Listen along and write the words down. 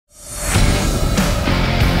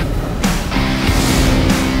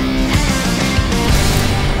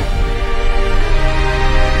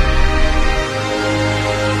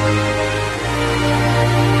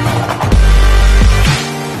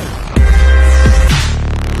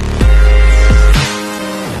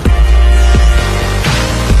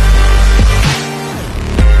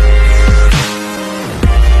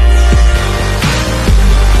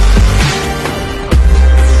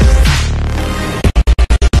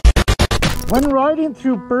when riding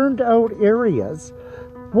through burned out areas,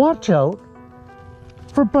 watch out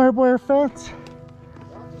for barbed wire fence,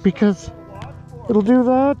 because it'll do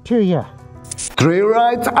that to you. Trail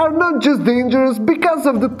rides are not just dangerous because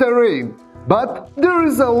of the terrain, but there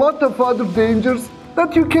is a lot of other dangers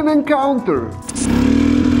that you can encounter.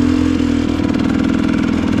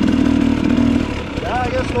 Yeah, I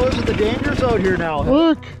guess those are the dangers out here now.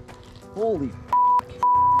 Look! Holy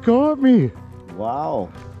Got me! wow.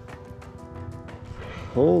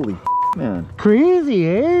 Holy man. Crazy,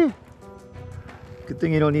 eh? Good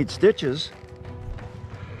thing you don't need stitches.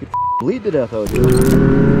 You bleed to death out here.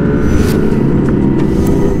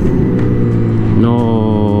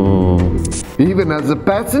 No. Even as a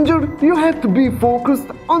passenger, you had to be focused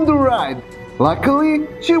on the ride. Luckily,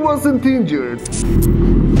 she wasn't injured.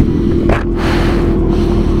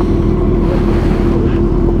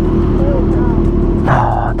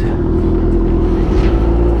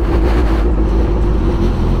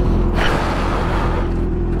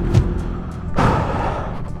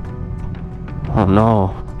 Oh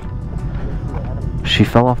no. She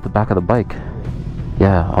fell off the back of the bike.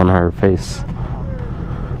 Yeah, on her face.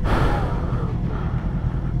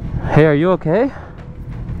 Hey, are you okay?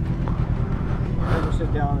 Just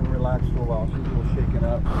sit down and relax for a while. She's a little shaken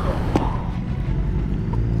up.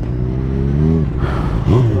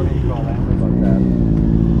 You don't need to call Amber about that.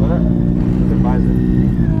 What? Advise it.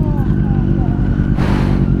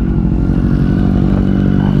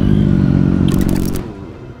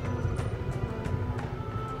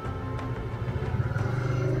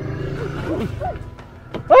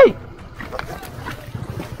 Hey!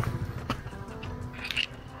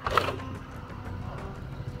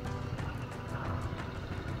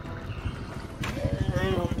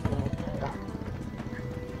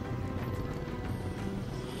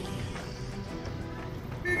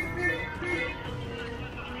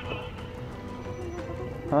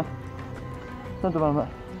 Huh? Vänta bara.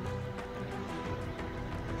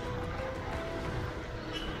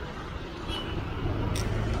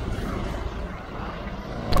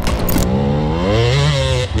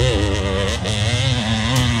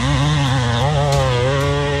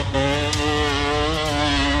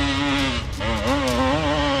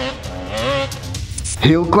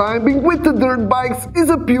 Hill climbing with the dirt bikes is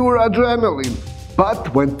a pure adrenaline,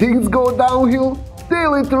 but when things go downhill, they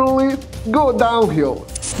literally go downhill.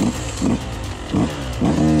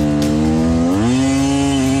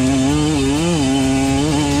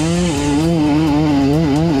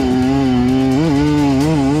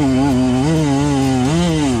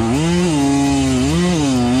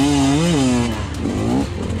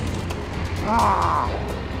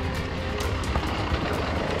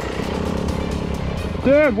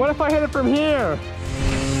 Dude, what if I hit it from here?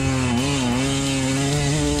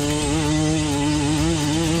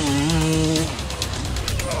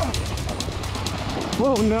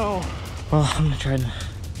 Oh no. Well, I'm gonna try to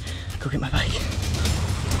go get my bike.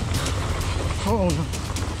 Oh no.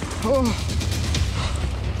 Oh.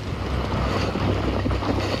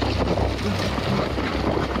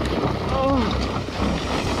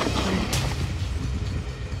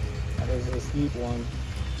 That is a steep one.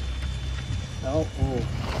 Oh,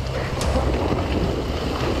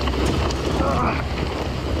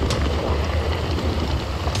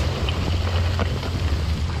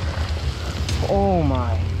 Oh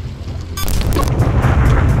my.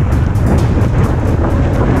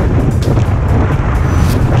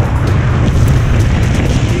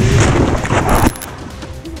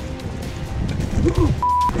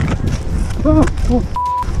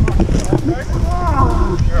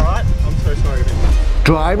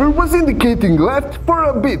 Driver was indicating left for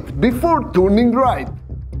a bit before turning right.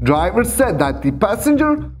 Driver said that the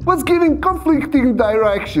passenger was giving conflicting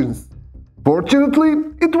directions. Fortunately,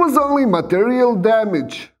 it was only material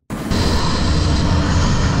damage.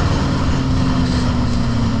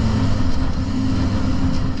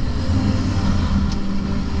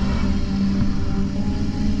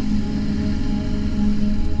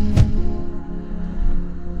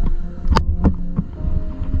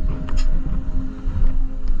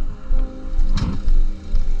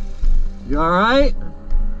 You alright?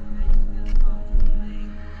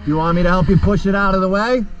 Do you want me to help you push it out of the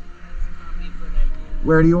way?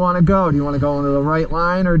 Where do you want to go? Do you want to go into the right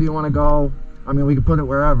line, or do you want to go, I mean, we can put it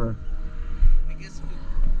wherever. I guess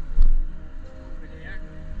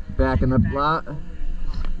Back in the lot.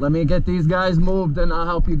 Let me get these guys moved and I'll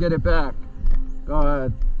help you get it back. Go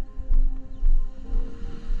ahead.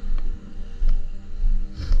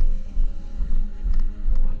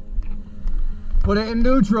 Put it in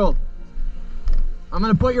neutral. I'm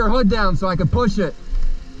gonna put your hood down so I can push it.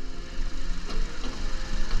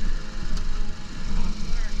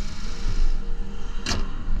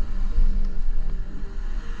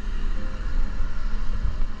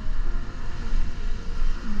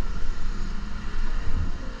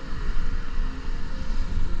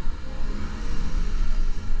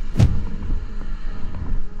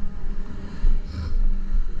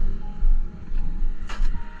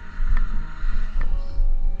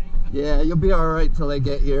 Yeah, you'll be all right till they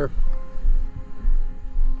get here.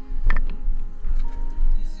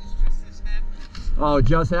 Oh, it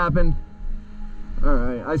just happened? All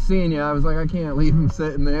right, I seen you. I was like, I can't leave him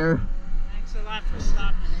sitting there. Thanks a lot for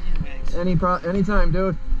stopping anyways. Anytime,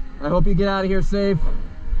 dude. I hope you get out of here safe.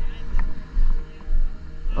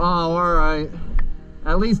 Oh, all right.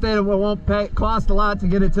 At least it won't cost a lot to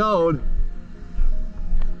get it towed.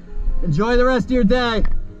 Enjoy the rest of your day.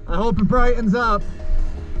 I hope it brightens up.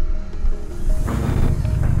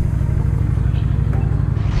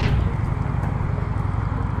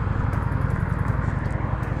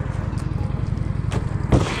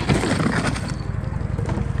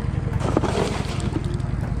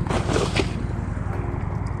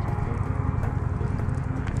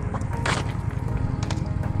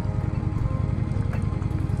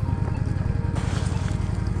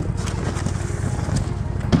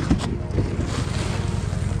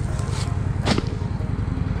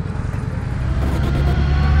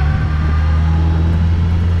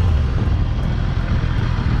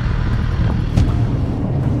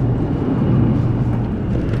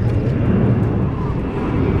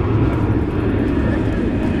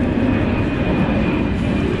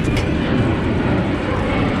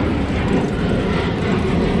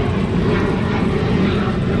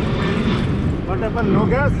 No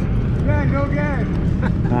gas? Yeah, no gas.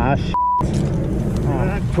 Ah, shit.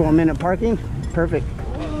 12-minute parking? Perfect.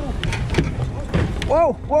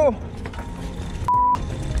 Whoa, whoa.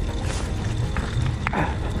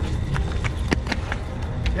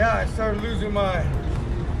 Yeah, I started losing my...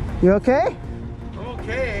 You okay? I'm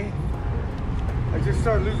okay. I just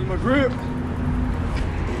started losing my grip.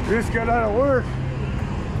 Just got out of work.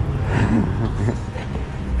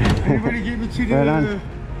 Anybody get me to the Right on.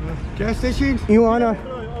 gas station? You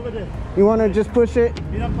wanna just push it?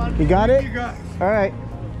 You got it? You guys. All right.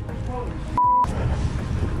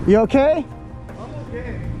 You okay? I'm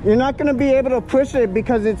okay. You're not gonna be able to push it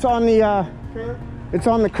because it's on the Curb? it's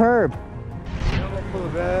on the curb. I'm gonna pull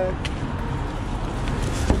it back.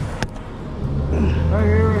 Right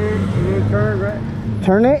here, right here. And then turn right.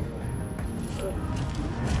 Turn it.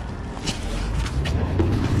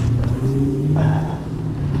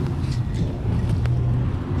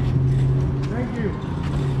 Thank you.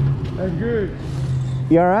 That's good.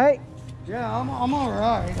 You all right? Yeah, I'm all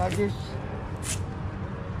right. I just,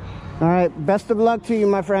 All right. Best of luck to you,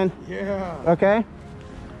 my friend. yeah. Okay.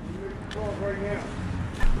 Right now.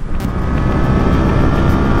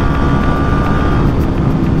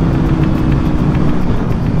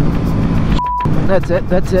 That's it,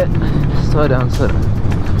 that's it. Slow down, slow down.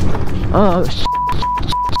 Oh, shit.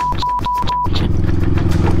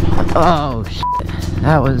 Oh, shit.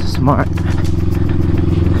 That was smart.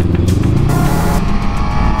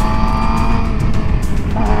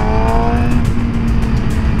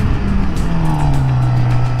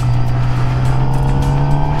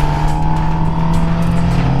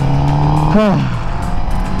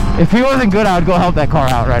 If he wasn't good, I would go help that car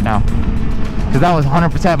out right now. Because that was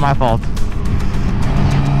 100% my fault.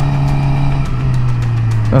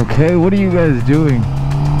 Okay, what are you guys doing?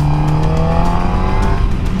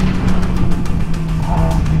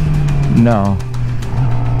 No.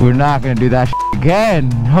 We're not gonna do that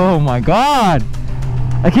again. Oh my god.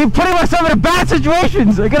 I keep putting myself in bad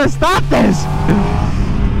situations. I gotta stop this.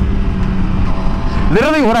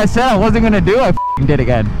 Literally what I said I wasn't gonna do, I did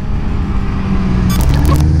again.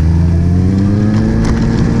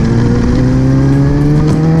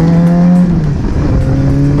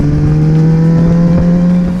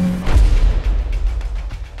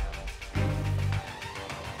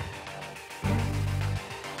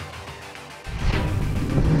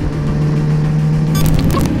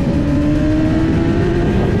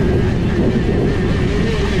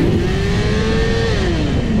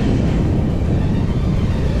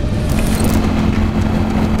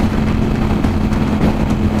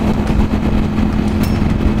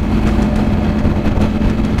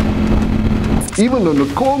 Even on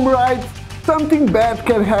a calm ride, something bad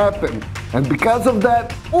can happen, and because of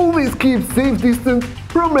that, always keep safe distance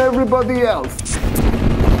from everybody else.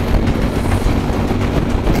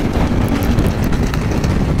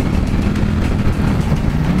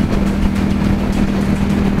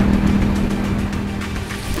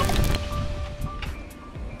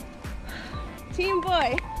 Team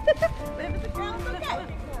boy. Live with the girls, okay.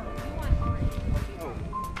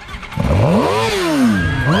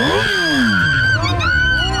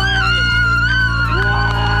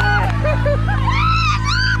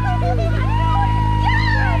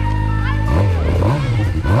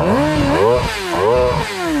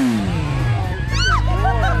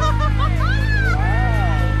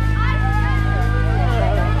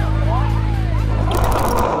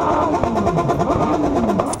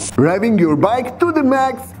 Revving your bike to the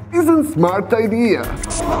max isn't a smart idea.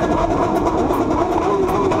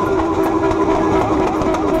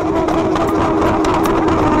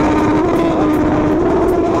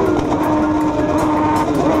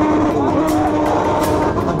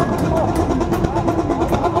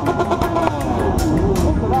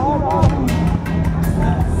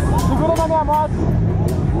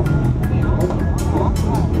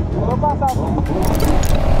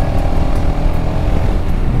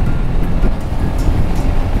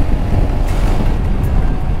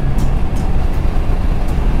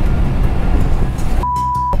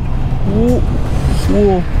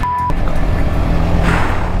 Whoa.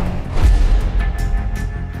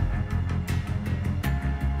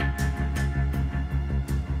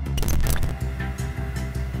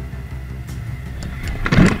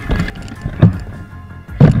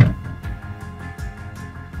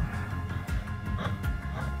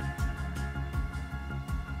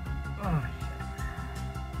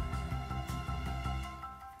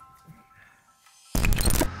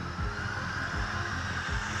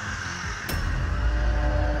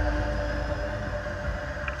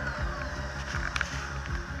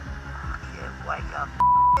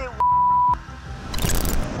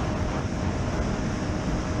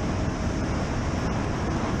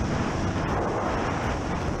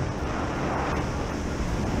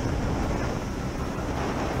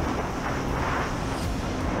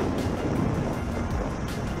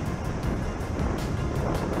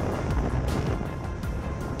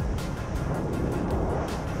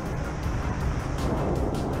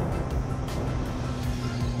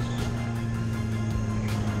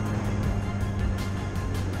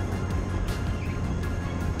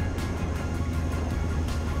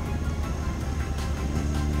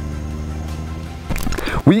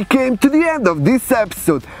 We came to the end of this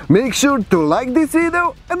episode. Make sure to like this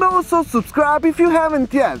video and also subscribe if you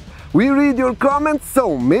haven't yet. We read your comments,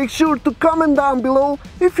 so make sure to comment down below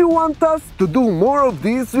if you want us to do more of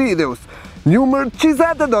these videos. New merch is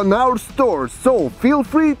added on our store, so feel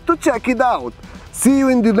free to check it out. See you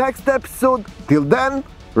in the next episode. Till then,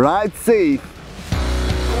 ride safe.